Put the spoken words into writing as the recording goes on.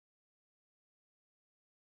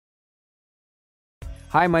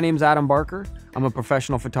Hi, my name's Adam Barker. I'm a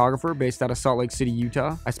professional photographer based out of Salt Lake City,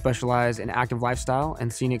 Utah. I specialize in active lifestyle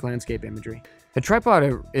and scenic landscape imagery. The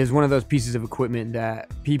tripod is one of those pieces of equipment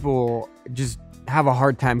that people just have a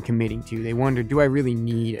hard time committing to. They wonder, do I really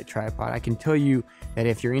need a tripod? I can tell you that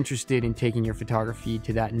if you're interested in taking your photography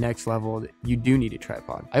to that next level, you do need a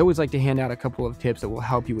tripod. I always like to hand out a couple of tips that will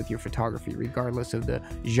help you with your photography, regardless of the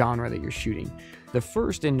genre that you're shooting. The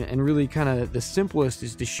first and really kind of the simplest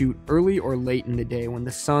is to shoot early or late in the day when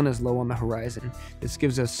the sun is low on the horizon. This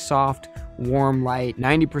gives us soft, warm light.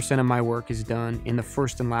 90% of my work is done in the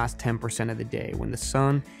first and last 10% of the day when the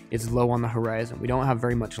sun is low on the horizon. We don't have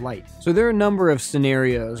very much light. So there are a number of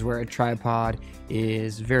scenarios where a tripod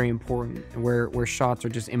is very important, where shots are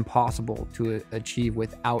just impossible to achieve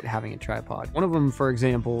without having a tripod. One of them, for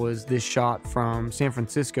example, is this shot from San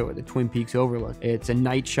Francisco at the Twin Peaks overlook. It's a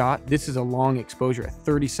night shot. This is a long exposure, a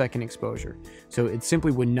 30-second exposure. So it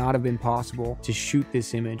simply would not have been possible to shoot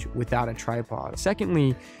this image without a tripod.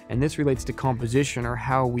 Secondly, and this relates to composition or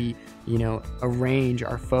how we, arrange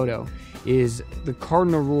our photo, is the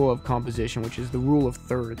cardinal rule of composition, which is the rule of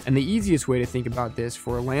thirds. And the easiest way to think about this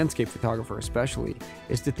for a landscape photographer especially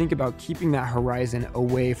is to think about keeping that horizon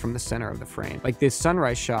away from the center of the frame. Like this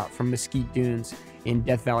sunrise shot from Mesquite Dunes in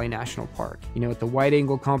Death Valley National Park. At the wide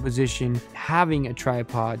angle composition, having a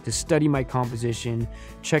tripod to study my composition,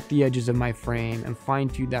 check the edges of my frame, and fine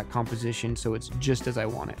tune that composition so it's just as I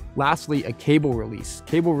want it. Lastly, a cable release.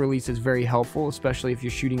 Cable release is very helpful, especially if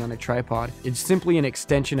you're shooting on a tripod. It's simply an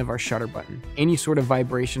extension of our shutter button. Any sort of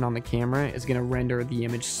vibration on the camera is going to render the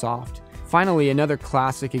image soft. Finally, another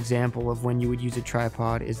classic example of when you would use a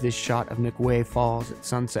tripod is this shot of McWay Falls at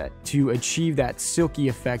sunset. To achieve that silky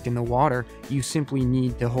effect in the water, you simply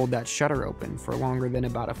need to hold that shutter open for longer than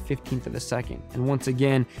about a 15th of a second. And once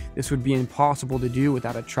again, this would be impossible to do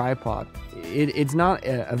without a tripod. It's not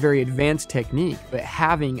a very advanced technique, but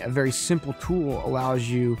having a very simple tool allows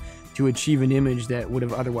you to achieve an image that would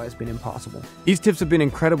have otherwise been impossible. These tips have been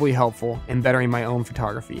incredibly helpful in bettering my own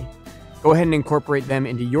photography. Go ahead and incorporate them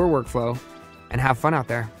into your workflow and have fun out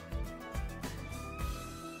there.